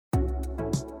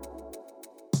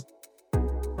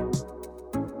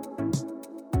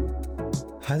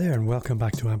Hi there and welcome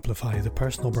back to Amplify, the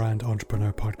personal brand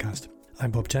entrepreneur podcast.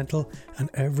 I'm Bob Gentle, and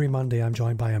every Monday I'm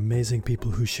joined by amazing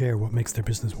people who share what makes their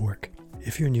business work.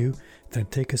 If you're new, then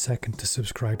take a second to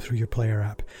subscribe through your player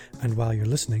app, and while you're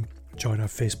listening, join our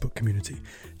Facebook community.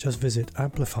 Just visit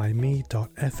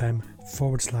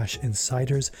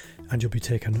amplifyme.fm/insiders and you'll be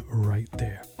taken right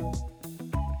there.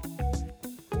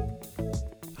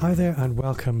 Hi there and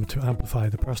welcome to Amplify,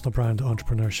 the personal brand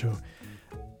entrepreneur show.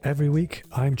 Every week,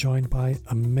 I'm joined by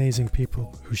amazing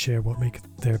people who share what makes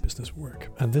their business work.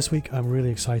 And this week, I'm really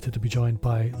excited to be joined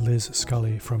by Liz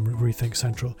Scully from Rethink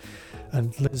Central.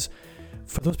 And Liz,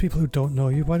 for those people who don't know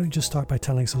you, why don't you just start by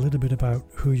telling us a little bit about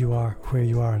who you are, where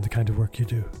you are, and the kind of work you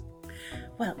do?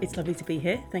 Well, it's lovely to be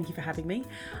here. Thank you for having me.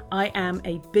 I am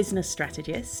a business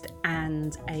strategist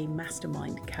and a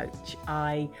mastermind coach.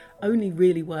 I only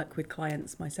really work with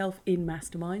clients myself in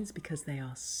masterminds because they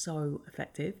are so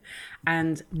effective.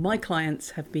 And my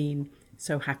clients have been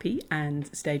so happy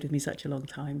and stayed with me such a long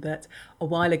time that a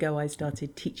while ago I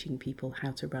started teaching people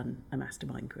how to run a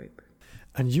mastermind group.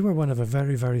 And you are one of a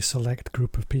very, very select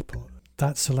group of people.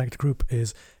 That select group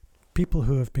is people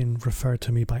who have been referred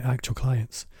to me by actual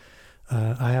clients.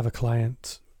 I have a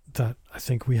client that I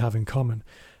think we have in common,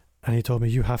 and he told me,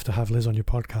 you have to have Liz on your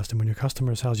podcast, and when your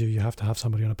customer tells you you have to have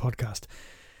somebody on a podcast,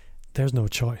 there's no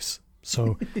choice.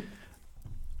 So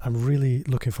I'm really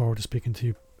looking forward to speaking to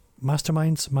you.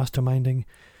 Masterminding,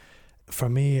 for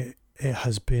me, it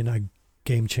has been a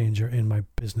game changer in my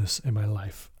business, in my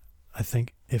life. I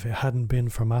think if it hadn't been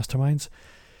for masterminds,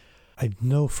 I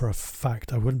know for a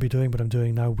fact I wouldn't be doing what I'm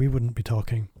doing now. We wouldn't be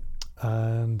talking,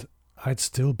 and I'd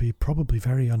still be probably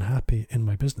very unhappy in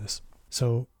my business.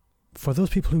 So for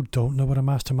those people who don't know what a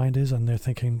mastermind is and they're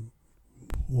thinking,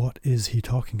 what is he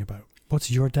talking about? What's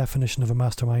your definition of a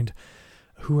mastermind?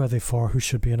 Who are they for? Who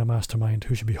should be in a mastermind?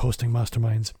 Who should be hosting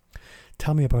masterminds?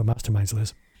 Tell me about masterminds,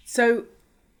 Liz. So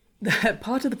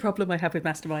part of the problem I have with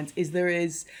masterminds is there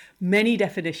is many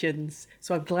definitions.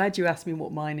 So I'm glad you asked me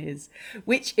what mine is,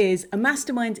 which is a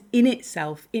mastermind in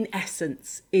itself, in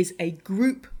essence, is a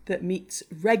group that meets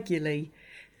regularly,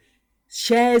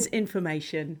 shares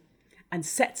information, and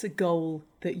sets a goal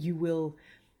that you will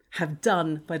have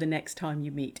done by the next time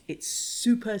you meet. It's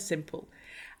super simple.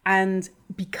 And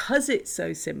because it's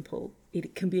so simple,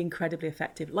 it can be incredibly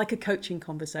effective. Like a coaching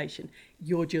conversation,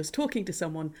 you're just talking to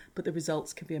someone, but the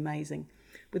results can be amazing.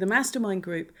 With a mastermind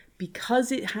group,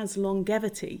 because it has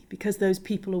longevity, because those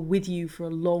people are with you for a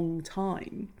long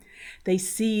time, they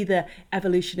see the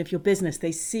evolution of your business.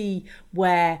 They see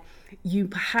where you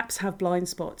perhaps have blind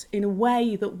spots in a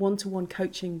way that one-to-one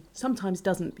coaching sometimes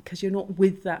doesn't, because you're not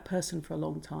with that person for a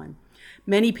long time.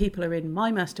 Many people are in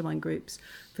my mastermind groups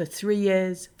for 3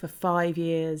 years, for 5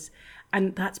 years,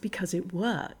 and that's because it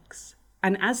works.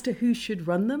 And as to who should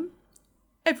run them,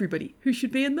 everybody. Who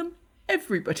should be in them?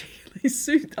 Everybody. I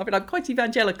mean, I'm quite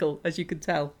evangelical, as you can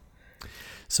tell.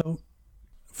 So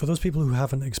for those people who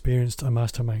haven't experienced a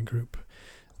mastermind group,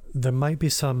 there might be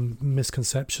some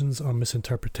misconceptions or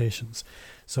misinterpretations.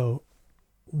 So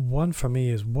one for me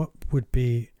is, what would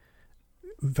be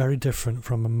very different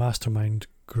from a mastermind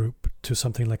group to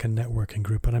something like a networking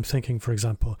group? And I'm thinking, for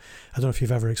example, I don't know if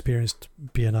you've ever experienced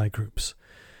BNI groups,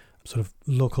 sort of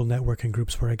local networking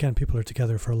groups where, again, people are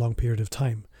together for a long period of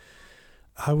time.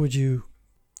 How would you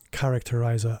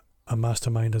characterize a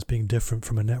mastermind as being different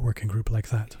from a networking group like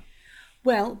that?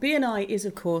 Well, BNI is,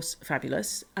 of course,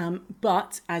 fabulous,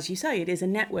 but as you say, it is a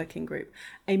networking group.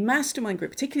 A mastermind group,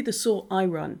 particularly the sort I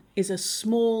run, is a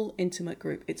small, intimate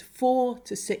group. It's 4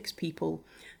 to 6 people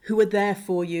who are there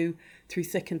for you through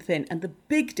thick and thin. And the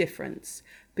big difference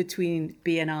between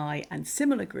BNI and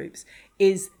similar groups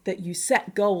is that you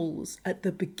set goals at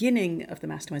the beginning of the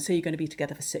mastermind. So you're going to be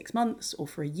together for 6 months or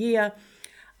for a year.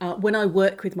 When I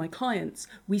work with my clients,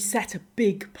 we set a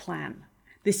big plan.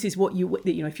 This is what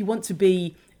if you want to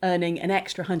be earning an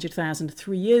extra 100,000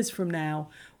 3 years from now,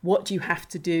 what do you have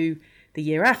to do the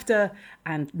year after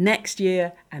and next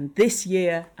year and this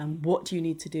year, and what do you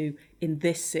need to do in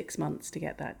this 6 months to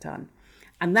get that done?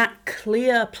 And that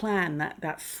clear plan,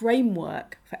 that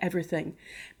framework for everything,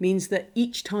 means that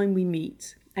each time we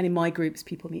meet, and in my groups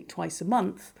people meet twice a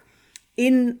month,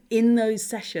 in those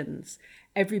sessions,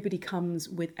 everybody comes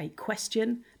with a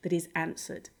question that is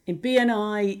answered. In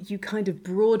BNI, you kind of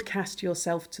broadcast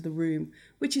yourself to the room,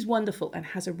 which is wonderful and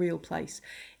has a real place.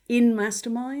 In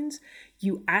masterminds,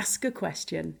 you ask a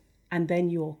question and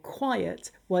then you're quiet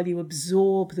while you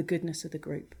absorb the goodness of the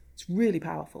group. It's really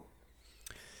powerful.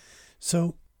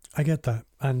 So I get that.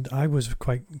 And I was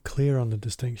quite clear on the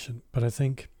distinction, but I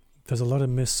think there's a lot of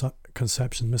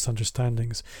misconceptions,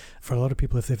 misunderstandings. For a lot of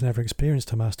people, if they've never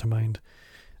experienced a mastermind,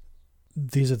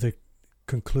 these are the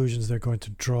conclusions they're going to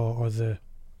draw or the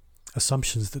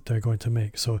assumptions that they're going to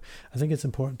make. So I think it's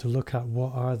important to look at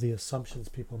what are the assumptions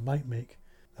people might make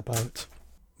about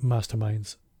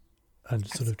masterminds and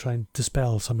sort of try and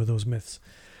dispel some of those myths.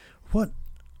 What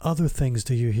other things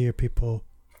do you hear people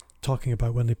talking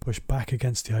about when they push back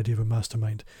against the idea of a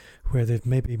mastermind, where they've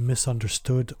maybe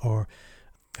misunderstood or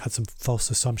had some false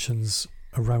assumptions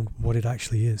around what it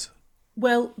actually is?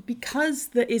 Well, because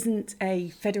there isn't a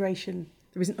federation,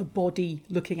 there isn't a body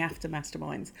looking after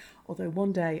masterminds, although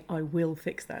one day I will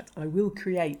fix that. I will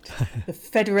create the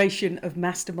Federation of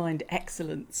Mastermind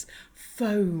Excellence,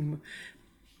 FOAM,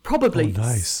 probably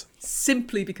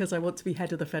simply because I want to be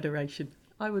head of the federation.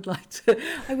 I would like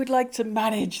to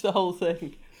manage the whole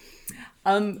thing.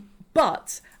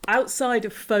 But outside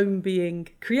of FOAM being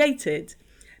created,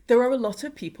 there are a lot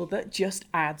of people that just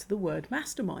add the word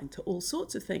mastermind to all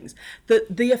sorts of things.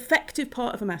 The effective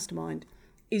part of a mastermind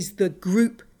is the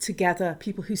group together,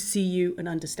 people who see you and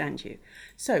understand you.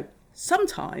 So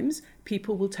sometimes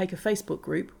people will take a Facebook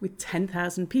group with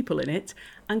 10,000 people in it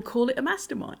and call it a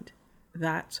mastermind.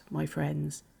 That, my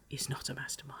friends, is not a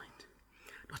mastermind.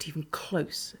 Not even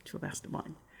close to a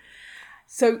mastermind.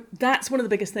 So that's one of the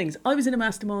biggest things. I was in a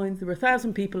mastermind, there were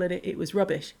 1,000 people in it, it was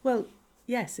rubbish. Well,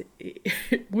 yes,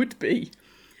 it would be.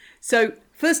 So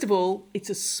first of all, it's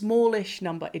a smallish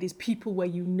number. It is people where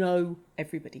you know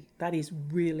everybody. That is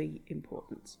really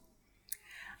important.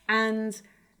 And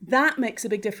that makes a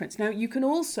big difference. Now, you can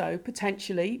also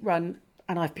potentially run,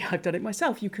 and I've done it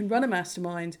myself, you can run a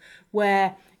mastermind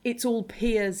where it's all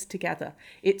peers together.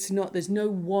 There's no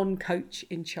one coach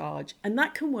in charge. And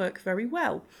that can work very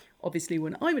well. Obviously,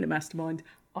 when I'm in a mastermind,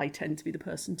 I tend to be the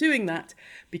person doing that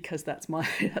because that's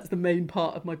the main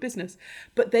part of my business.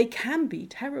 But they can be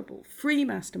terrible. Free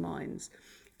masterminds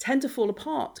tend to fall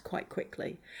apart quite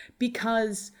quickly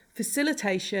because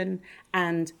facilitation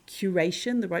and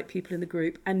curation, the right people in the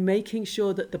group, and making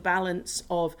sure that the balance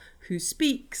of who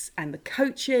speaks and the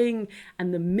coaching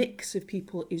and the mix of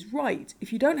people is right.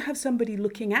 If you don't have somebody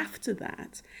looking after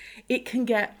that, it can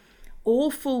get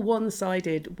awful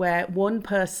one-sided where one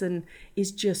person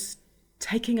is just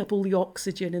taking up all the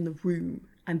oxygen in the room,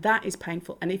 and that is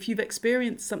painful. And if you've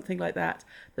experienced something like that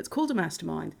that's called a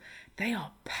mastermind, they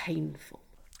are painful.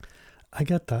 I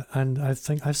get that, and I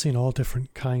think I've seen all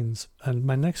different kinds. And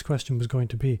my next question was going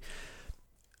to be,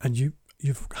 and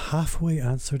you've halfway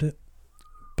answered it,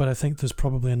 but I think there's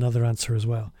probably another answer as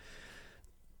well.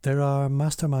 There are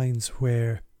masterminds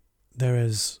where there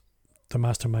is the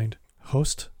mastermind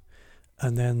host,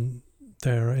 and then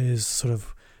there is sort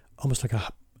of almost like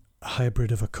a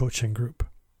hybrid of a coaching group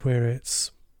where it's,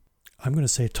 I'm going to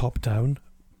say top down,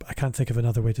 but I can't think of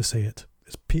another way to say it.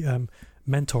 It's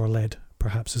mentor led,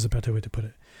 perhaps is a better way to put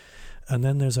it. And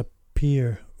then there's a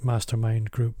peer mastermind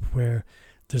group where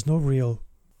there's no real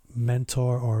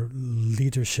mentor or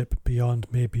leadership beyond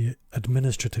maybe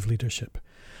administrative leadership.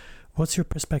 What's your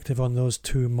perspective on those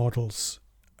two models?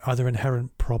 Are there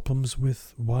inherent problems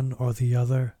with one or the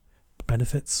other?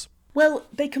 Benefits? Well,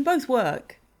 they can both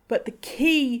work, but the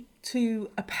key to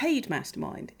a paid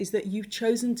mastermind is that you've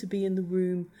chosen to be in the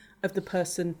room of the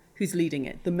person who's leading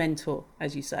it, the mentor,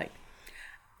 as you say.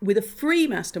 With a free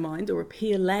mastermind or a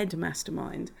peer-led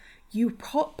mastermind, you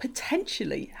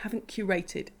potentially haven't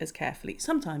curated as carefully.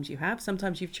 Sometimes you have.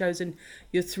 Sometimes you've chosen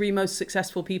your 3 most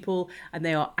successful people and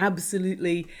they are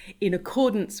absolutely in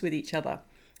accordance with each other.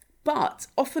 But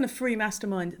often a free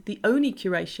mastermind, the only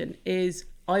curation is,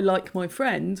 I like my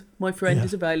friend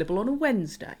is available on a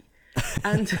Wednesday.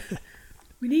 And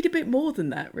we need a bit more than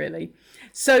that, really.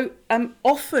 So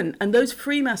often, and those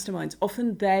free masterminds,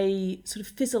 often they sort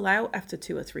of fizzle out after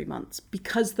 2 or 3 months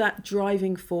because that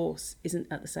driving force isn't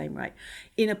at the same rate.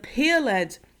 In a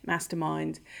peer-led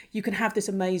mastermind, you can have this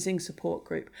amazing support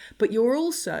group, but you're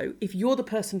also, if you're the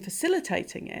person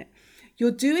facilitating it, you're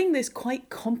doing this quite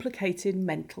complicated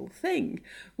mental thing,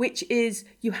 which is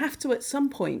you have to at some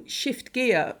point shift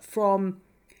gear from,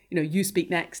 you speak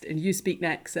next and you speak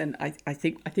next. And I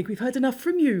think we've heard enough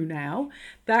from you now.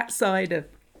 That side of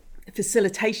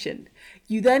facilitation,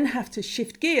 you then have to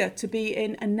shift gear to be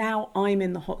in, and now I'm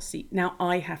in the hot seat. Now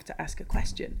I have to ask a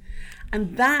question.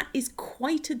 And that is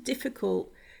quite a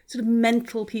difficult sort of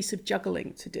mental piece of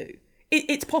juggling to do.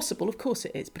 It's possible, of course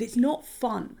it is, but it's not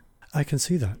fun. I can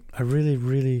see that. I really,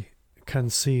 really can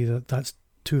see that that's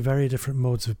 2 very different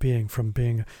modes of being, from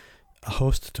being a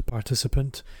host to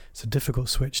participant. It's a difficult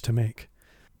switch to make.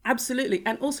 Absolutely.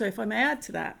 And also, if I may add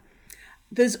to that,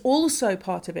 there's also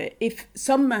part of it, if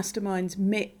some masterminds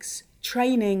mix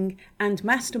training and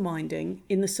masterminding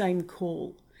in the same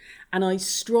call. And I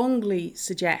strongly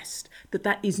suggest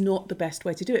that is not the best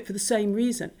way to do it for the same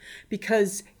reason.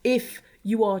 Because if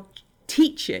you are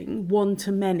teaching one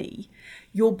to many,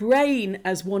 your brain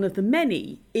as one of the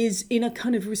many is in a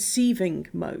kind of receiving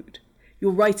mode.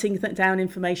 You're writing down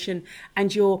information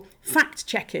and you're fact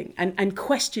checking and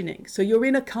questioning. So you're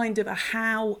in a kind of a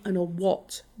how and a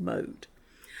what mode.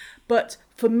 But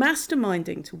for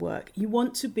masterminding to work, you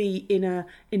want to be in an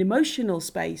emotional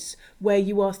space where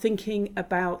you are thinking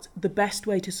about the best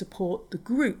way to support the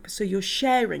group. So you're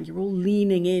sharing, you're all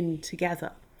leaning in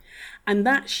together. And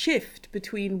that shift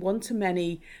between one to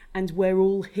many and we're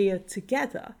all here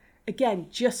together, again,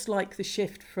 just like the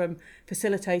shift from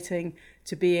facilitating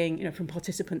to being, from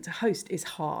participant to host is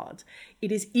hard.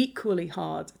 It is equally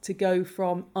hard to go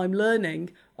from I'm learning,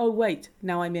 oh wait,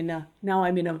 now I'm in a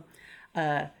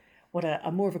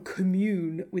more of a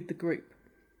commune with the group.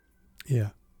 Yeah.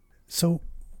 So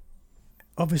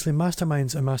obviously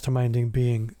masterminds and masterminding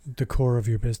being the core of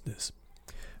your business,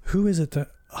 who is it that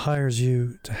hires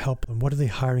you to help them? What are they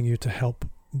hiring you to help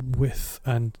with?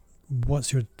 And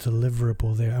what's your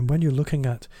deliverable there? And when you're looking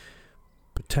at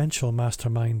potential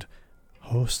mastermind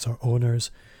hosts or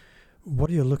owners, what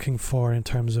are you looking for in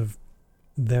terms of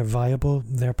they're viable,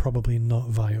 they're probably not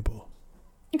viable?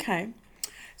 Okay.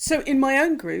 So in my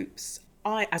own groups,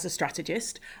 as a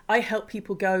strategist, I help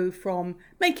people go from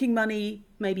making money,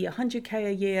 maybe 100K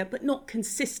a year, but not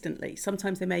consistently.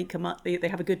 Sometimes they they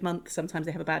have a good month, sometimes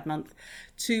they have a bad month,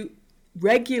 to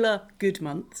regular good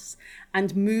months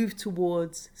and move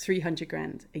towards 300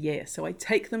 grand a year. So I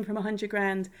take them from 100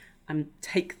 grand and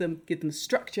give them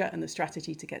structure and the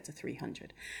strategy to get to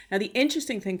 300. Now, the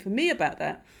interesting thing for me about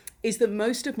that is that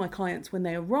most of my clients, when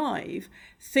they arrive,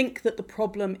 think that the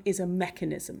problem is a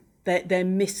mechanism. They're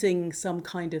missing some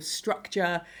kind of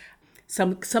structure,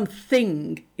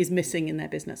 something is missing in their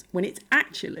business, when it's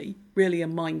actually really a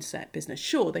mindset business.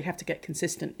 Sure, they have to get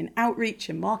consistent in outreach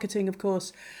and marketing, of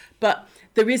course, but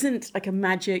there isn't like a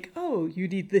magic, oh, you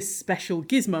need this special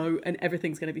gizmo and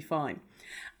everything's going to be fine.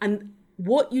 And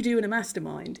what you do in a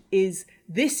mastermind is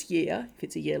this year, if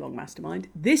it's a year-long mastermind,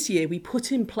 this year we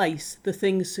put in place the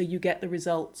things so you get the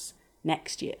results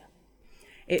next year.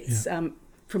 It's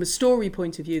from a story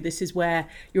point of view, this is where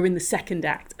you're in the second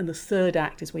act, and the third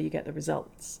act is where you get the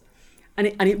results. And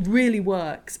it really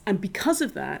works. And because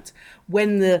of that,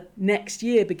 when the next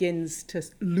year begins to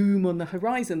loom on the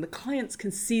horizon, the clients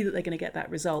can see that they're going to get that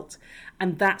result.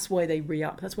 And that's why they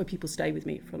re-up. That's why people stay with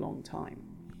me for a long time.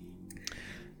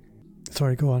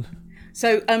 Sorry, go on.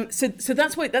 So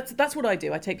that's what I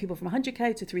do. I take people from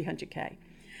 100K to 300K.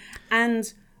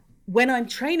 And when I'm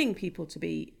training people to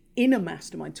be in a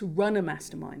mastermind, to run a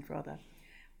mastermind rather,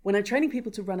 when I'm training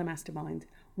people to run a mastermind,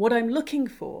 what I'm looking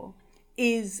for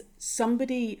is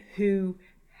somebody who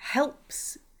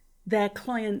helps their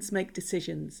clients make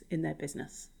decisions in their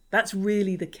business. That's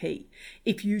really the key.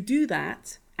 If you do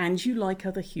that and you like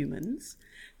other humans,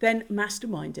 then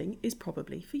masterminding is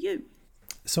probably for you.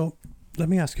 So let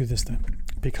me ask you this then,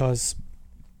 because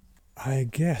I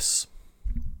guess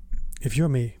if you're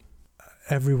me,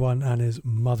 everyone and his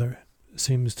mother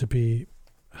seems to be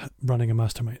running a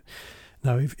mastermind.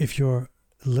 Now, if you're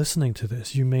listening to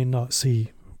this, you may not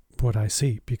see what I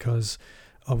see, because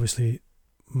obviously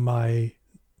my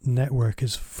network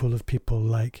is full of people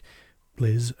like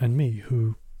Liz and me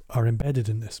who are embedded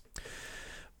in this.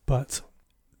 But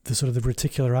the sort of the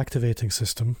reticular activating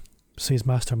system sees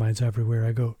masterminds everywhere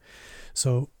I go.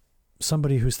 So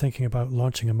somebody who's thinking about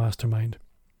launching a mastermind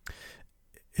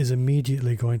is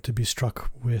immediately going to be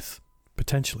struck with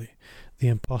potentially the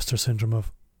imposter syndrome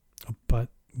of, but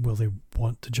will they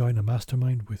want to join a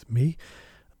mastermind with me?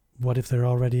 What if they're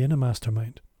already in a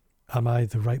mastermind? Am I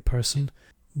the right person?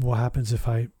 What happens if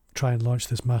I try and launch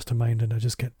this mastermind and I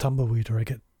just get tumbleweed, or I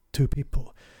get 2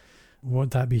 people?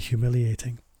 Won't that be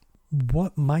humiliating?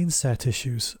 What mindset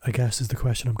issues, I guess, is the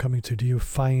question I'm coming to, do you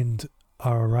find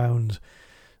are around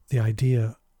the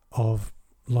idea of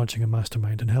launching a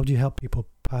mastermind, and how do you help people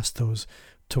pass those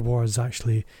towards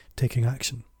actually taking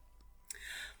action?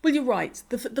 Well, you're right.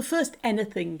 The first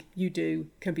anything you do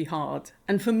can be hard.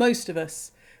 And for most of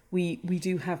us, we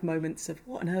do have moments of,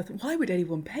 what on earth, why would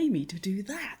anyone pay me to do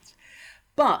that?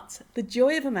 But the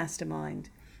joy of a mastermind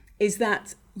is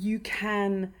that you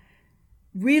can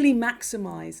really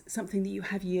maximize something that you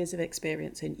have years of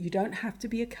experience in. You don't have to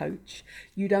be a coach.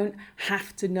 You don't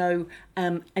have to know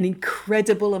an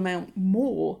incredible amount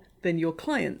more than your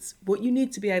clients. What you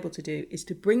need to be able to do is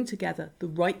to bring together the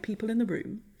right people in the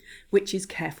room, which is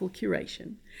careful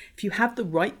curation. If you have the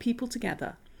right people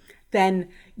together, then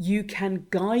you can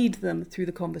guide them through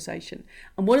the conversation.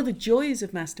 And one of the joys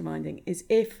of masterminding is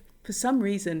if for some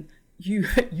reason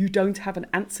you don't have an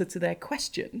answer to their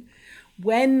question,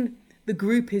 when the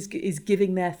group is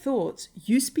giving their thoughts,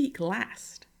 you speak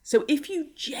last. So if you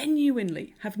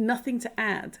genuinely have nothing to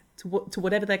add to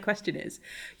whatever their question is,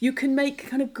 you can make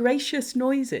kind of gracious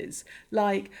noises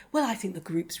like, well, I think the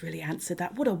group's really answered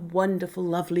that. What a wonderful,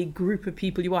 lovely group of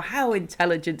people you are. How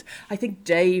intelligent. I think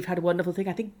Dave had a wonderful thing.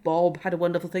 I think Bob had a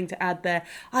wonderful thing to add there.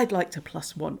 I'd like to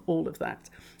 +1 all of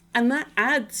that. And that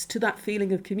adds to that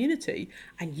feeling of community.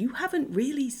 And you haven't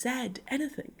really said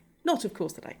anything. Not, of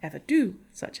course, that I ever do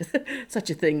such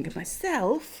a thing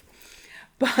myself.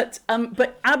 But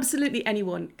absolutely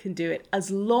anyone can do it as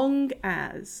long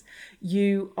as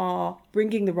you are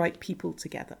bringing the right people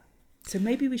together. So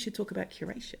maybe we should talk about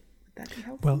curation. Would that be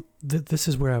helpful? Well, this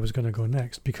is where I was going to go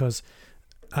next, because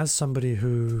as somebody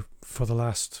who for the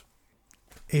last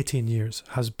 18 years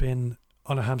has been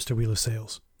on a hamster wheel of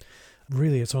sales,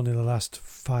 really it's only the last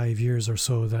 5 years or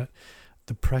so that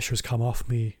the pressure's come off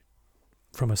me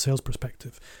from a sales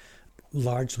perspective,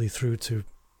 largely through to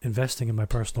investing in my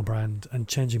personal brand and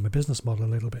changing my business model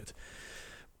a little bit.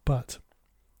 But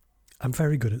I'm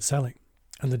very good at selling.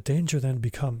 And the danger then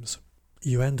becomes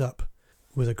you end up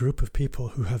with a group of people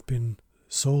who have been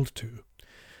sold to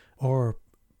or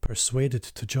persuaded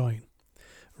to join,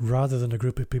 rather than a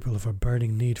group of people who have a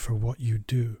burning need for what you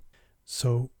do.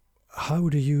 So how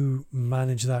do you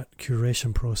manage that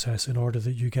curation process in order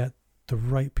that you get the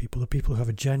right people, the people who have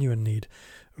a genuine need,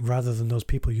 rather than those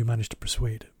people you manage to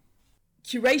persuade?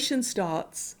 Curation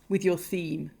starts with your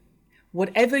theme.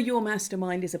 Whatever your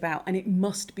mastermind is about, and it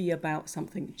must be about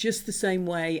something, just the same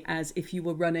way as if you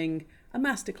were running a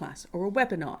masterclass or a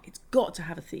webinar, it's got to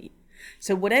have a theme.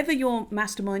 So whatever your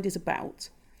mastermind is about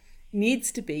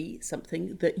needs to be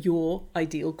something that your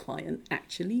ideal client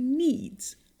actually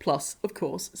needs. Plus, of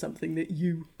course, something that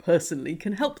you personally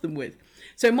can help them with.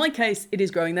 So in my case, it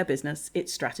is growing their business,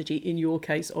 it's strategy. In your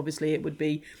case, obviously, it would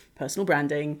be personal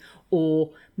branding or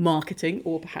marketing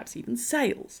or perhaps even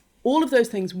sales. All of those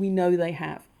things we know they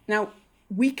have. Now,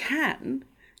 we can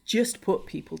just put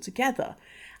people together.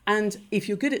 And if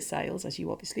you're good at sales, as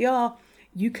you obviously are,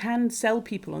 you can sell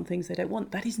people on things they don't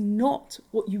want. That is not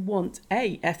what you want,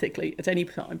 A, ethically at any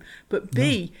time, but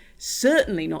B,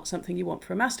 certainly not something you want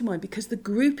for a mastermind, because the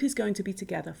group is going to be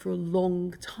together for a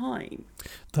long time.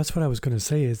 That's what I was going to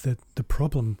say, is that the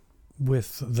problem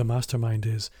with the mastermind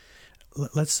is,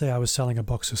 let's say I was selling a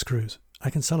box of screws.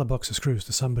 I can sell a box of screws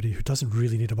to somebody who doesn't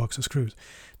really need a box of screws.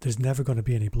 There's never going to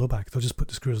be any blowback. They'll just put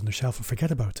the screws on the shelf and forget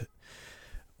about it.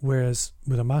 Whereas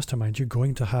with a mastermind, you're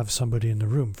going to have somebody in the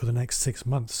room for the next 6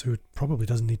 months who probably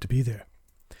doesn't need to be there.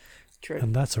 True.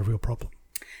 And that's a real problem.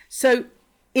 So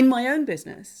in my own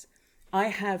business, I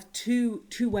have two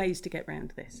ways to get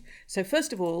around this. So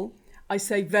first of all, I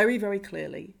say very, very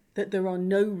clearly that there are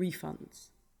no refunds.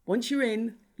 Once you're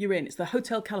in, you're in. It's the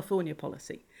Hotel California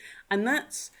policy. And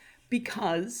that's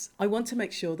because I want to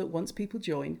make sure that once people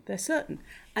join, they're certain.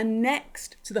 And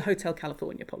next to the Hotel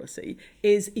California policy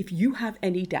is, if you have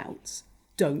any doubts,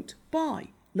 don't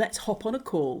buy. Let's hop on a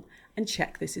call and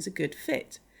check this is a good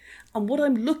fit. And what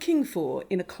I'm looking for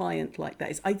in a client like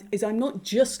that is I'm not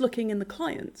just looking in the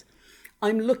client,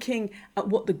 I'm looking at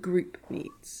what the group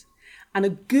needs. And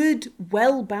a good,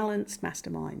 well-balanced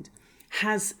mastermind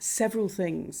has several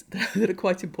things that are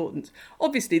quite important.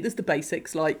 Obviously, there's the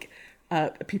basics like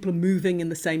people are moving in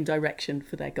the same direction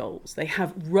for their goals. They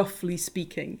have, roughly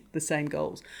speaking, the same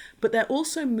goals, but they're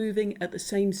also moving at the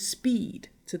same speed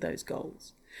to those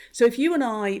goals. So if you and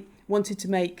I wanted to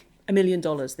make $1 million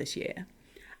this year,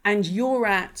 and you're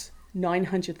at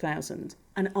 900,000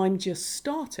 and I'm just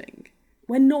starting,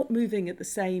 we're not moving at the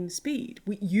same speed.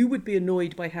 You would be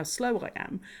annoyed by how slow I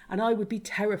am, and I would be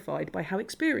terrified by how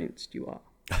experienced you are.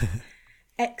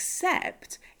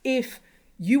 Except if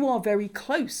you are very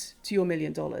close to your $1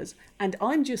 million and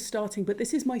I'm just starting, but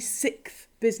this is my 6th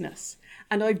business.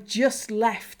 And I've just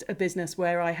left a business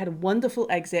where I had a wonderful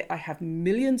exit. I have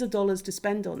millions of dollars to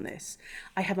spend on this.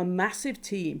 I have a massive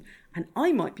team, and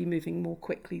I might be moving more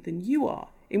quickly than you are.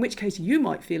 In which case you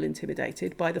might feel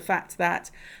intimidated by the fact that,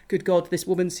 good God, this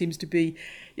woman seems to be,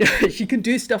 she can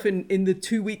do stuff in the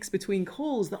 2 weeks between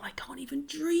calls that I can't even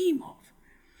dream of.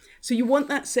 So you want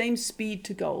that same speed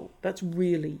to goal. That's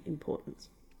really important.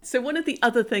 So one of the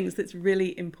other things that's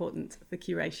really important for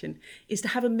curation is to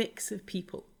have a mix of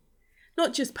people.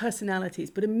 Not just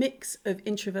personalities, but a mix of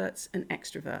introverts and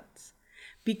extroverts.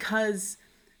 Because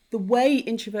the way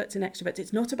introverts and extroverts,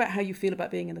 it's not about how you feel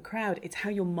about being in the crowd, it's how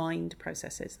your mind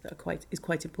processes that is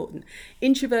quite important.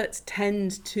 Introverts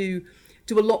tend to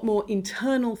do a lot more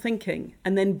internal thinking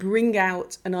and then bring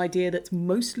out an idea that's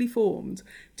mostly formed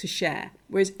to share.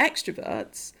 Whereas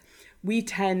extroverts, we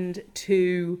tend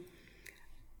to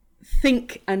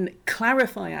think and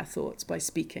clarify our thoughts by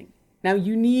speaking. Now,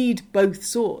 you need both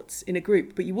sorts in a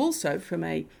group, but you also, from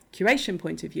a curation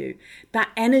point of view, that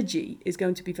energy is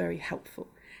going to be very helpful.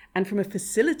 And from a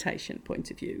facilitation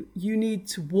point of view, you need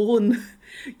to warn the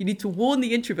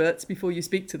introverts before you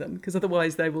speak to them, because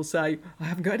otherwise they will say, I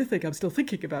haven't got anything, I'm still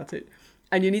thinking about it.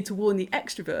 And you need to warn the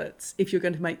extroverts if you're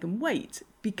going to make them wait,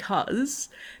 because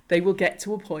they will get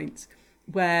to a point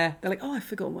where they're like, oh, I've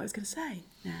forgotten what I was going to say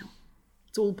now.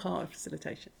 It's all part of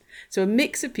facilitation. So a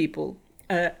mix of people,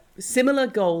 similar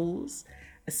goals,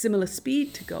 a similar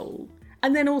speed to goal,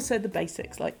 and then also the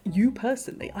basics, like you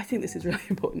personally, I think this is really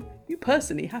important, you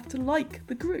personally have to like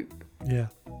the group. Yeah.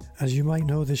 As you might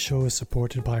know, this show is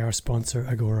supported by our sponsor,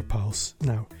 Agora Pulse.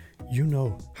 Now, you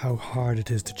know how hard it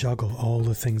is to juggle all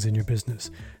the things in your business,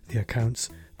 the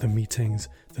accounts, the meetings,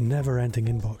 the never-ending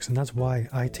inbox, and that's why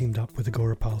I teamed up with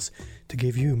Agora Pulse to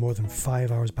give you more than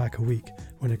 5 hours back a week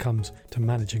when it comes to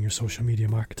managing your social media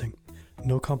marketing.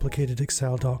 No complicated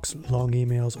Excel docs, long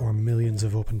emails, or millions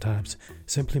of open tabs.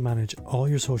 Simply manage all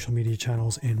your social media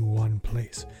channels in one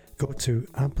place. Go to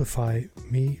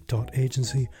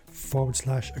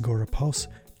amplifyme.agency/Agora Pulse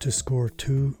to score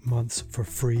 2 months for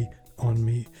free on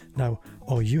me. Now,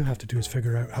 all you have to do is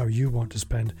figure out how you want to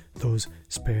spend those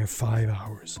spare 5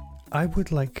 hours. I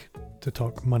would like to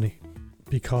talk money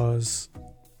because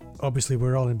obviously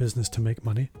we're all in business to make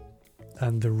money,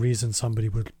 and the reason somebody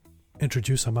would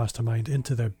introduce a mastermind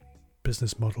into their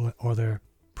business model or their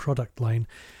product line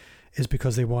is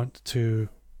because they want to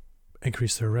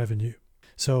increase their revenue.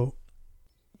 So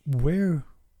where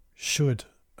should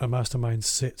a mastermind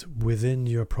sit within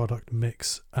your product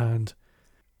mix, and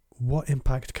what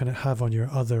impact can it have on your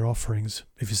other offerings,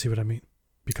 if you see what I mean?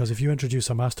 Because if you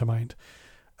introduce a mastermind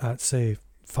at, say,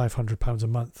 £500 a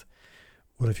month,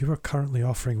 well, if you are currently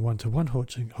offering one-to-one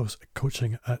coaching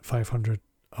at $500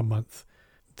 a month,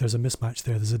 there's a mismatch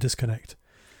there. There's a disconnect.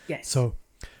 Yes. So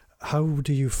how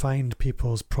do you find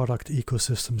people's product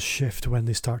ecosystems shift when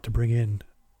they start to bring in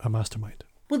a mastermind?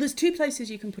 Well, there's 2 places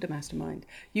you can put a mastermind.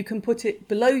 You can put it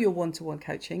below your one-to-one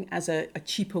coaching as a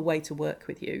cheaper way to work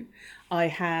with you. I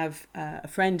have a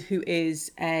friend who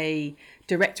is a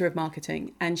director of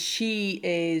marketing, and she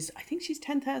is, I think she's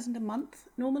 $10,000 a month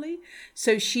normally.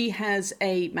 So she has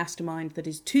a mastermind that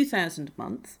is $2,000 a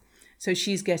month. So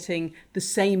she's getting the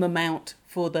same amount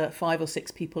for the 5 or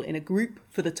 6 people in a group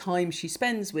for the time she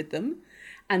spends with them,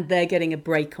 and they're getting a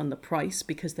break on the price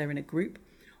because they're in a group.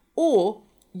 Or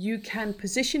you can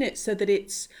position it so that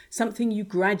it's something you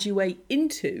graduate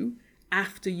into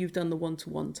after you've done the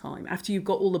one-to-one time. After you've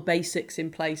got all the basics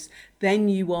in place, then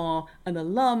you are an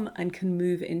alum and can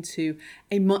move into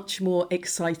a much more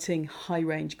exciting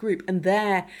high-range group. And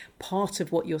there, part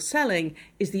of what you're selling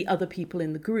is the other people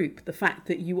in the group. The fact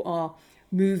that you are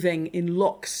moving in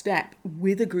lockstep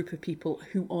with a group of people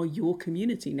who are your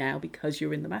community now because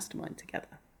you're in the mastermind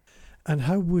together. And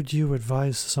how would you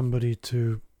advise somebody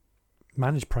to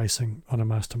manage pricing on a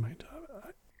mastermind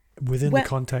within the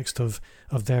context of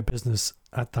their business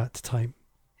at that time?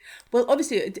 Well,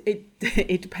 obviously,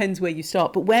 it depends where you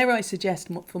start. But where I suggest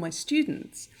for my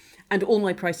students, and all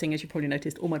my pricing, as you probably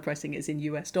noticed, all my pricing is in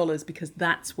US dollars because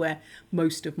that's where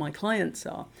most of my clients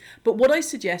are. But what I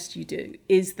suggest you do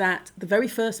is that the very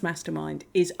first mastermind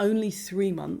is only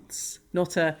 3 months,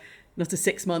 not a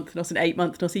 6 month, not an 8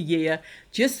 month, not a year,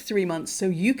 just 3 months, so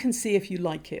you can see if you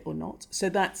like it or not. So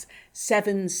that's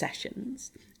 7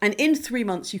 sessions. And in 3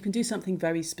 months, you can do something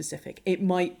very specific. It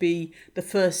might be the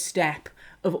first step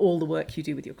of all the work you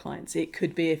do with your clients. It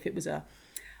could be, if it was a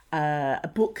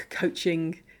book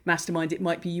coaching mastermind, it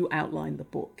might be you outline the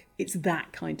book. It's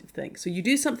that kind of thing. So you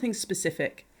do something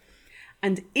specific.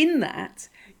 And in that,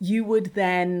 you would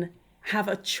then have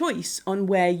a choice on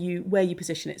where you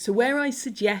position it. So where I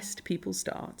suggest people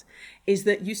start is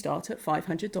that you start at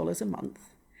 $500 a month,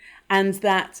 and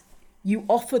that you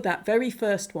offer that very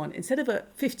first one, instead of a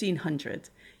 $1,500,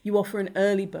 you offer an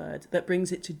early bird that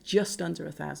brings it to just under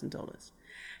 $1,000.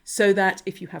 So that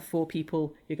if you have 4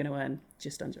 people, you're going to earn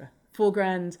just under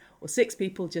 $4,000, or 6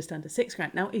 people, just under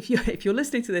 $6,000. Now, if you're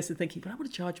listening to this and thinking, but I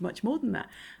want to charge much more than that,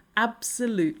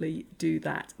 absolutely do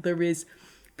that. There is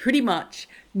pretty much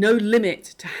no limit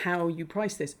to how you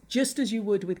price this, just as you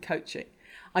would with coaching.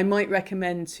 I might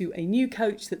recommend to a new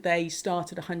coach that they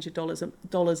start at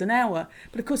 $100 an hour.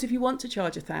 But of course, if you want to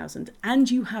charge $1,000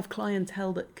 and you have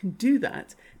clientele that can do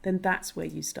that, then that's where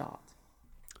you start.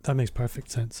 That makes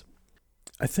perfect sense.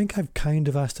 I think I've kind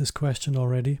of asked this question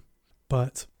already,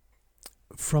 but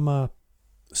from a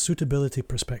suitability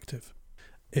perspective,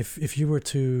 if you were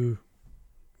to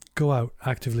go out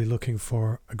actively looking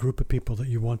for a group of people that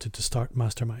you wanted to start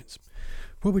masterminds,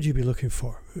 what would you be looking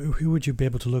for? Who would you be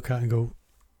able to look at and go,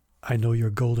 I know you're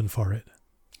golden for it?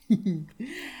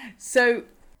 So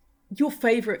your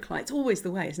favorite clients, always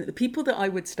the way, isn't it? The people that I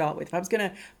would start with, if I was going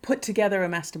to put together a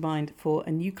mastermind for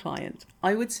a new client,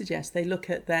 I would suggest they look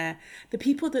at the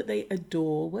people that they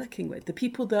adore working with, the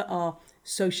people that are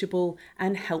sociable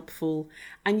and helpful,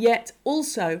 and yet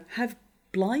also have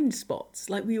blind spots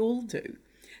like we all do.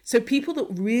 So people that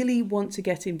really want to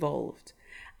get involved,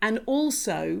 and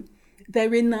also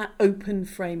they're in that open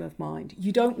frame of mind.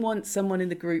 You don't want someone in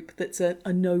the group that's a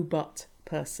no but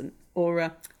person, or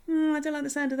I don't like the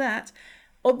sound of that.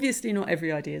 Obviously, not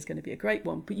every idea is going to be a great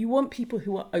one, but you want people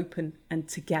who are open and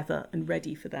together and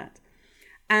ready for that.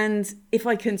 And if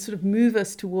I can sort of move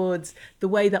us towards the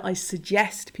way that I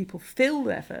suggest people fill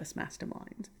their first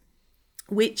mastermind,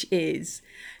 which is,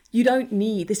 you don't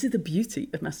need, this is the beauty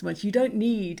of masterminds, you don't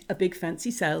need a big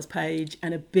fancy sales page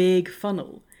and a big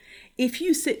funnel. If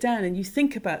you sit down and you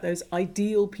think about those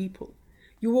ideal people,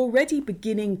 you're already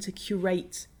beginning to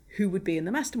curate who would be in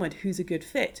the mastermind, who's a good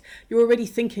fit. You're already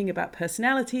thinking about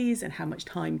personalities and how much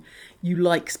time you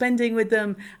like spending with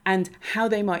them and how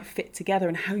they might fit together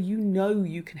and how you know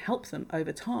you can help them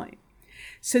over time.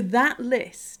 So that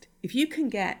list, if you can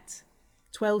get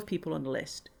 12 people on the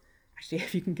list, actually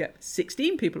if you can get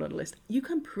 16 people on the list, you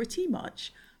can pretty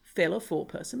much fill a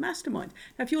 4-person mastermind.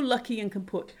 Now, if you're lucky and can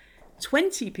put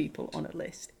 20 people on a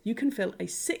list, you can fill a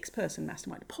 6-person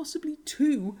mastermind, possibly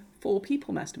 2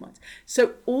 4-people masterminds.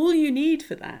 So all you need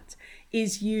for that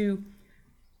is you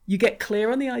get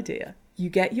clear on the idea, you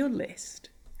get your list,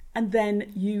 and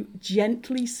then you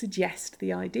gently suggest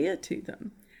the idea to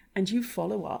them, and you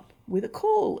follow up with a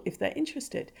call if they're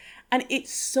interested. And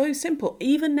it's so simple.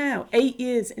 Even now, 8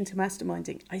 years into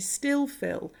masterminding, I still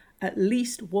fill at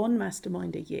least 1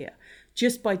 mastermind a year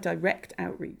just by direct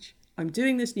outreach. I'm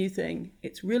doing this new thing.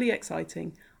 It's really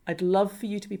exciting. I'd love for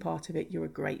you to be part of it. You're a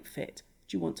great fit.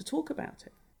 Do you want to talk about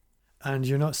it? And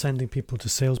you're not sending people to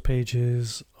sales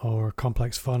pages or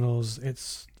complex funnels.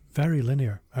 It's very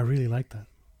linear. I really like that.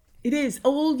 It is.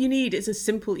 All you need is a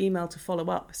simple email to follow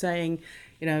up saying,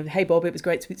 hey, Bob, it was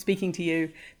great speaking to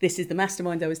you. This is the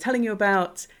mastermind I was telling you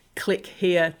about. Click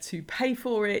here to pay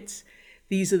for it.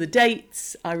 These are the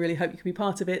dates. I really hope you can be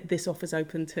part of it. This offer's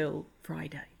open till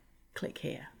Friday. Click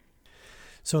here.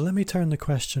 So let me turn the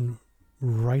question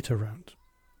right around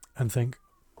and think,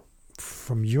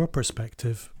 from your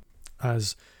perspective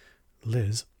as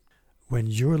Liz, when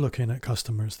you're looking at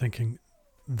customers thinking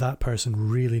that person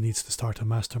really needs to start a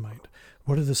mastermind,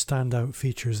 what are the standout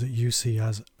features that you see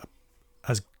as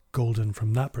golden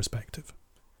from that perspective?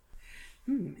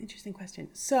 Interesting question.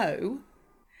 So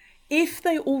if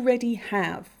they already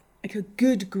have like a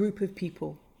good group of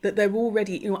people that they're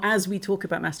already, as we talk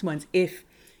about masterminds, if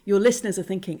your listeners are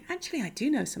thinking, actually, I do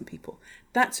know some people,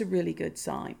 that's a really good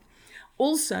sign.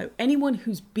 Also, anyone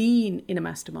who's been in a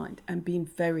mastermind and been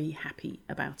very happy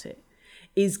about it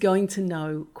is going to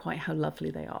know quite how lovely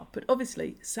they are. But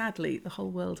obviously, sadly, the whole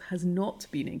world has not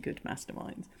been in good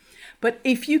masterminds. But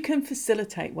if you can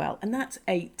facilitate well, and that's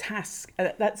a task,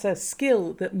 that's a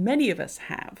skill that many of us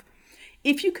have,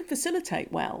 if you can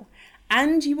facilitate well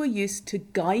and you are used to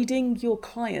guiding your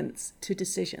clients to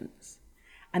decisions,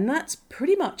 and that's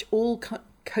pretty much all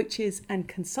coaches and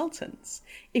consultants.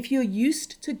 If you're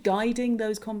used to guiding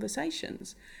those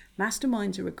conversations,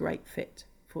 masterminds are a great fit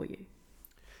for you.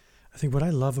 I think what I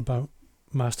love about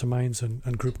masterminds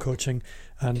and group coaching,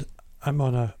 and I'm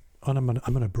on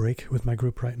a break with my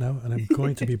group right now, and I'm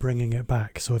going to be bringing it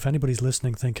back. So if anybody's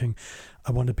listening thinking,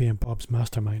 I want to be in Bob's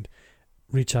mastermind,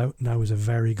 reach out. Now is a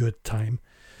very good time.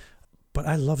 But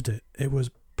I loved it. It was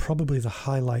probably the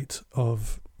highlight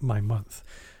of my month.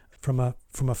 From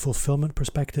a fulfillment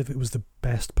perspective, it was the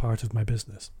best part of my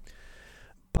business.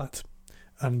 But,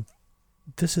 and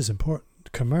this is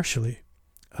important, commercially,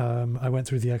 I went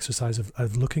through the exercise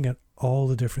of looking at all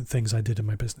the different things I did in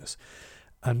my business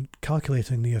and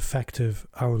calculating the effective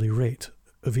hourly rate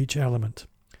of each element.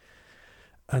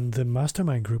 And the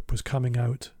mastermind group was coming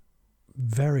out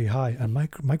very high, and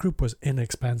my group was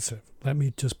inexpensive. Let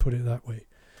me just put it that way.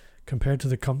 Compared to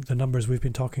the numbers we've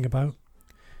been talking about,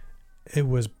 it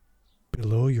was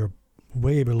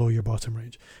way below your bottom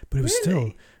range, but it was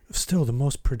still the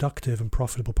most productive and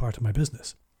profitable part of my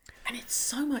business. And it's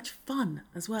so much fun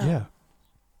as well. Yeah.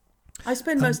 I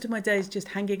spend most of my days just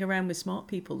hanging around with smart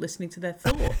people, listening to their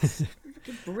thoughts.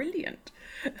 Brilliant.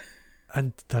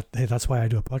 And that's why I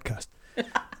do a podcast.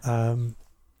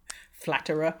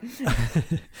 Flatterer.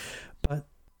 But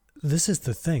this is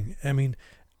the thing. I mean,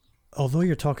 although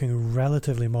you're talking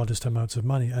relatively modest amounts of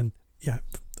money, and yeah,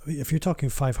 if you're talking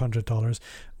 $500,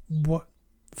 what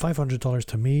 $500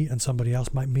 to me and somebody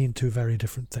else might mean two very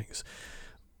different things.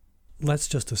 let's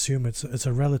just assume it's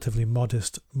a relatively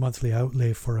modest monthly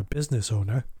outlay for a business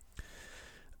owner.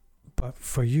 But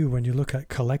for you, when you look at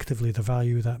collectively the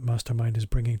value that Mastermind is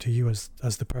bringing to you as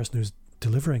the person who's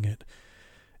delivering it,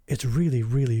 it's really,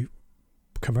 really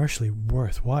commercially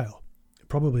worthwhile.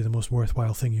 Probably the most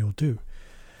worthwhile thing you'll do.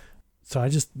 So I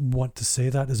just want to say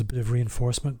that as a bit of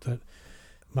reinforcement that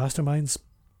masterminds,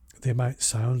 they might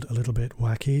sound a little bit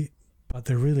wacky, but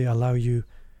they really allow you,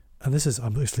 and this is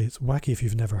obviously, it's wacky if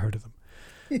you've never heard of them.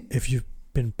 If you've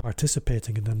been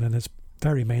participating in them, then it's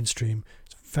very mainstream,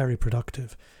 it's very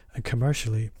productive, and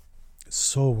commercially, it's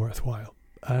so worthwhile.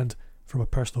 And from a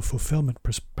personal fulfillment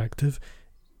perspective,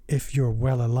 if you're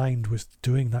well aligned with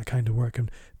doing that kind of work and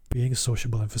being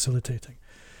sociable and facilitating,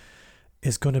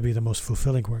 it's going to be the most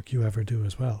fulfilling work you ever do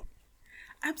as well.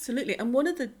 Absolutely. And one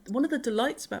of the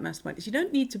delights about Mastermind is you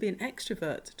don't need to be an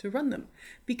extrovert to run them,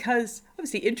 because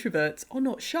obviously introverts are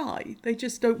not shy. They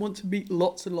just don't want to meet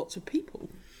lots and lots of people.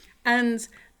 And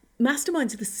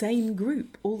Masterminds are the same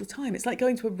group all the time. It's like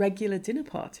going to a regular dinner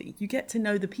party. You get to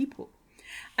know the people.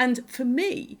 And for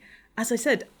me, as I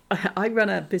said, I run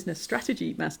a business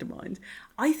strategy mastermind.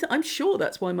 I'm sure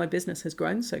that's why my business has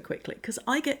grown so quickly, because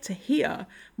I get to hear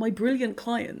my brilliant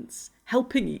clients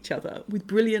helping each other with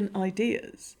brilliant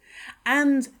ideas.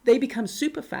 And they become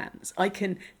super fans. I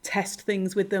can test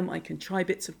things with them. I can try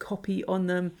bits of copy on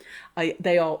them.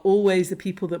 They are always the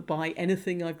people that buy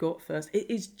anything I've got first. It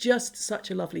is just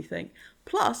such a lovely thing.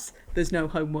 Plus, there's no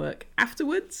homework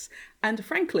afterwards. And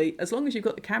frankly, as long as you've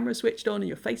got the camera switched on and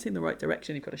you're facing the right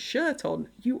direction, you've got a shirt on,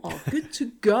 you are good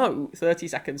to go 30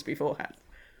 seconds beforehand.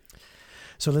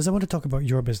 So Liz, I want to talk about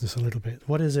your business a little bit.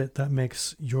 What is it that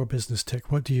makes your business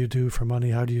tick? What do you do for money?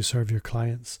 How do you serve your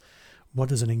clients? What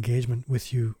does an engagement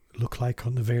with you look like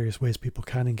on the various ways people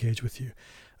can engage with you?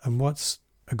 And what's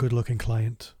a good looking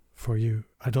client for you?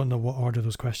 I don't know what order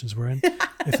those questions were in,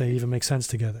 if they even make sense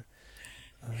together.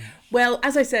 Well,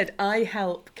 as I said, I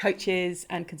help coaches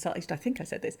and consultants. I think I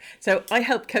said this. So I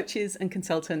help coaches and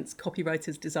consultants,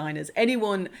 copywriters, designers,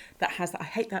 anyone that has that. I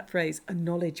hate that phrase, a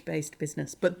knowledge-based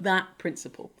business, but that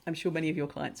principle. I'm sure many of your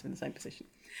clients are in the same position.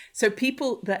 So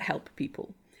people that help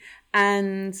people.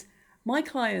 And my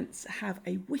clients have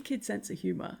a wicked sense of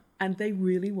humour, and they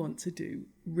really want to do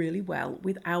really well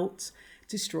without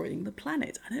destroying the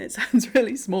planet. I know it sounds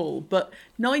really small, but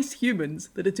nice humans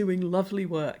that are doing lovely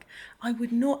work. I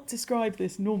would not describe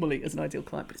this normally as an ideal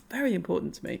client, but it's very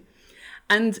important to me.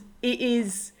 And it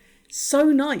is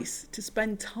so nice to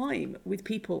spend time with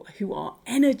people who are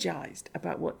energized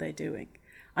about what they're doing.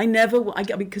 I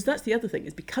mean, because that's the other thing,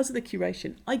 is because of the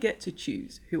curation, I get to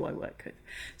choose who I work with.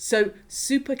 So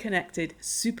super connected,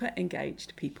 super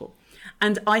engaged people.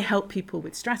 And I help people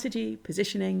with strategy,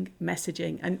 positioning,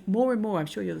 messaging, and more, I'm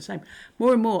sure you're the same,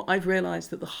 more and more I've realized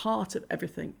that the heart of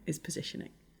everything is positioning.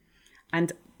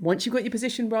 And once you've got your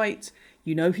position right,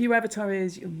 you know who your avatar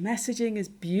is, your messaging is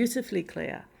beautifully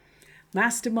clear.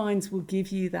 Masterminds will give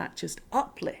you that just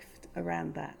uplift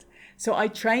around that. So I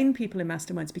train people in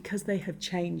masterminds because they have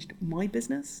changed my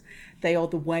business. They are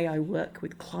the way I work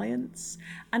with clients.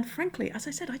 And frankly, as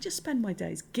I said, I just spend my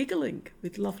days giggling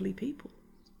with lovely people.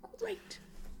 Great.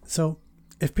 So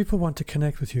if people want to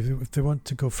connect with you, if they want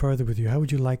to go further with you, how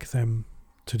would you like them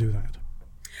to do that?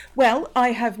 Well,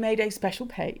 I have made a special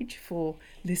page for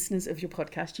listeners of your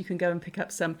podcast. You can go and pick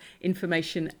up some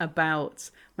information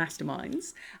about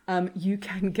masterminds. You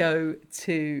can go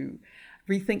to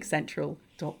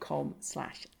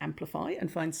rethinkcentral.com/amplify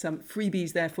and find some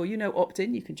freebies there for you. No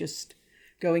opt-in. You can just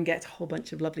go and get a whole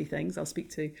bunch of lovely things. I'll speak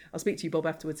to you, Bob,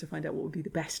 afterwards to find out what would be the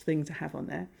best thing to have on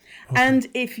there. Okay. And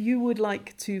if you would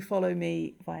like to follow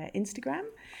me via Instagram,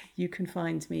 you can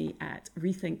find me at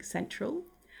Rethink Central.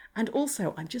 And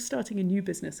also, I'm just starting a new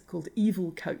business called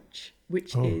Evil Coach,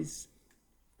 which is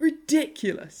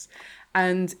ridiculous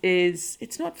and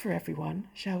it's not for everyone,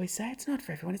 shall we say? It's not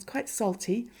for everyone. It's quite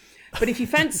salty. But if you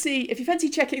fancy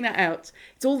checking that out,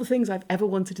 it's all the things I've ever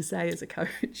wanted to say as a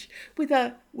coach with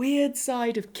a weird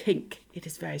side of kink. It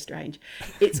is very strange.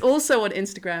 It's also on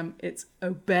Instagram. It's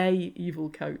Obey Evil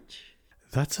Coach.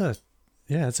 It's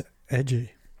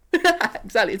edgy.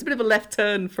 Exactly. It's a bit of a left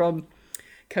turn from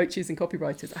coaches and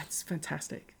copywriters. It's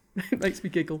fantastic. It makes me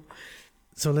giggle.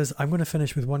 So Liz, I'm going to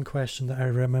finish with one question that I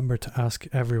remember to ask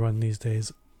everyone these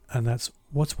days. And that's,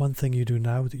 what's one thing you do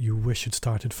now that you wish had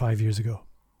started 5 years ago?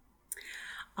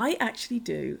 I actually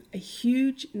do a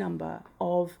huge number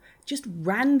of just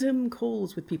random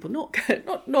calls with people, not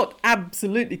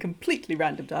absolutely completely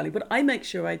random, darling, but I make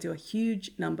sure I do a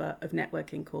huge number of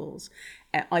networking calls,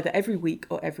 either every week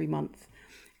or every month.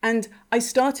 And I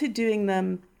started doing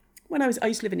them when I used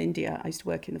to live in India. I used to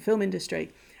work in the film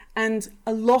industry. And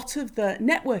a lot of the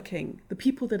networking, the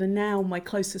people that are now my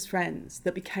closest friends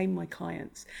that became my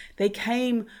clients, they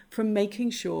came from making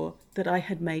sure that I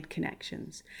had made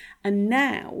connections. And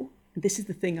now, this is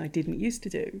the thing I didn't used to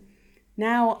do,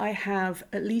 now I have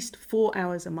at least 4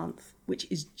 hours a month, which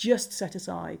is just set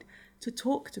aside to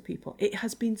talk to people. It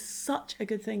has been such a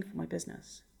good thing for my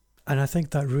business. And I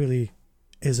think that really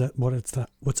is what's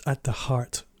at the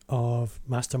heart of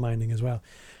masterminding as well.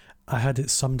 I had it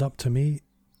summed up to me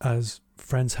as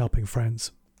friends helping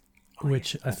friends,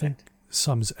 which I think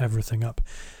sums everything up.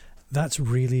 That's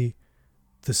really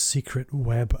the secret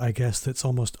web, I guess, that's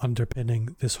almost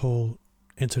underpinning this whole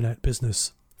internet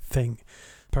business thing.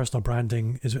 Personal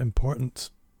branding is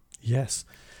important, yes,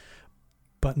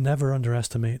 but never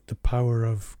underestimate the power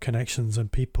of connections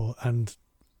and people. And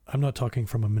I'm not talking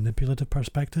from a manipulative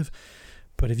perspective,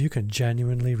 but if you can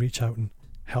genuinely reach out and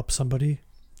help somebody,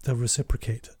 they'll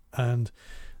reciprocate. And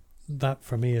that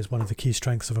for me is one of the key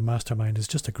strengths of a mastermind, is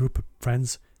just a group of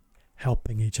friends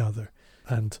helping each other.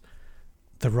 And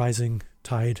the rising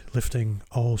tide lifting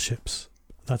all ships.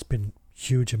 That's been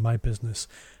huge in my business.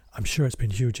 I'm sure it's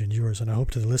been huge in yours, and I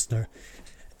hope to the listener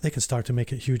they can start to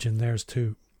make it huge in theirs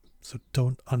too. So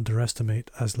don't underestimate,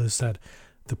 as Liz said,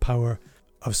 the power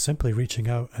of simply reaching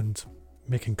out and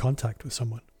making contact with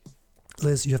someone.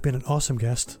 Liz, you've been an awesome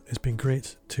guest. It's been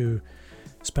great to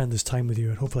spend this time with you,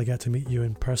 and hopefully I get to meet you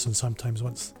in person sometimes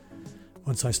once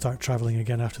I start traveling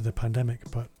again after the pandemic.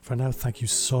 But for now, thank you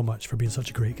so much for being such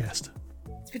a great guest.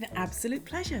 It's been an absolute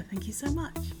pleasure. Thank you so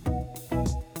much.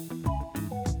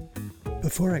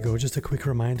 Before I go, just a quick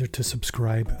reminder to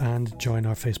subscribe and join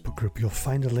our Facebook group. You'll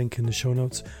find a link in the show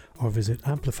notes or visit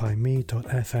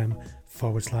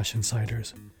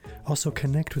amplifyme.fm/insiders. Also,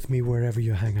 connect with me wherever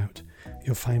you hang out.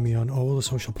 You'll find me on all the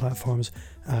social platforms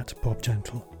at Bob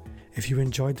Gentle. If you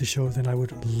enjoyed the show, then I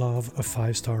would love a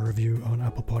 5-star review on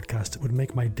Apple Podcasts. It would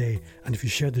make my day. And if you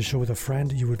shared the show with a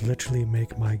friend, you would literally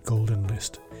make my golden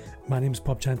list. My name's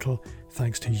Bob Gentle.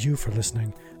 Thanks to you for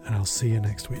listening, and I'll see you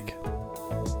next week.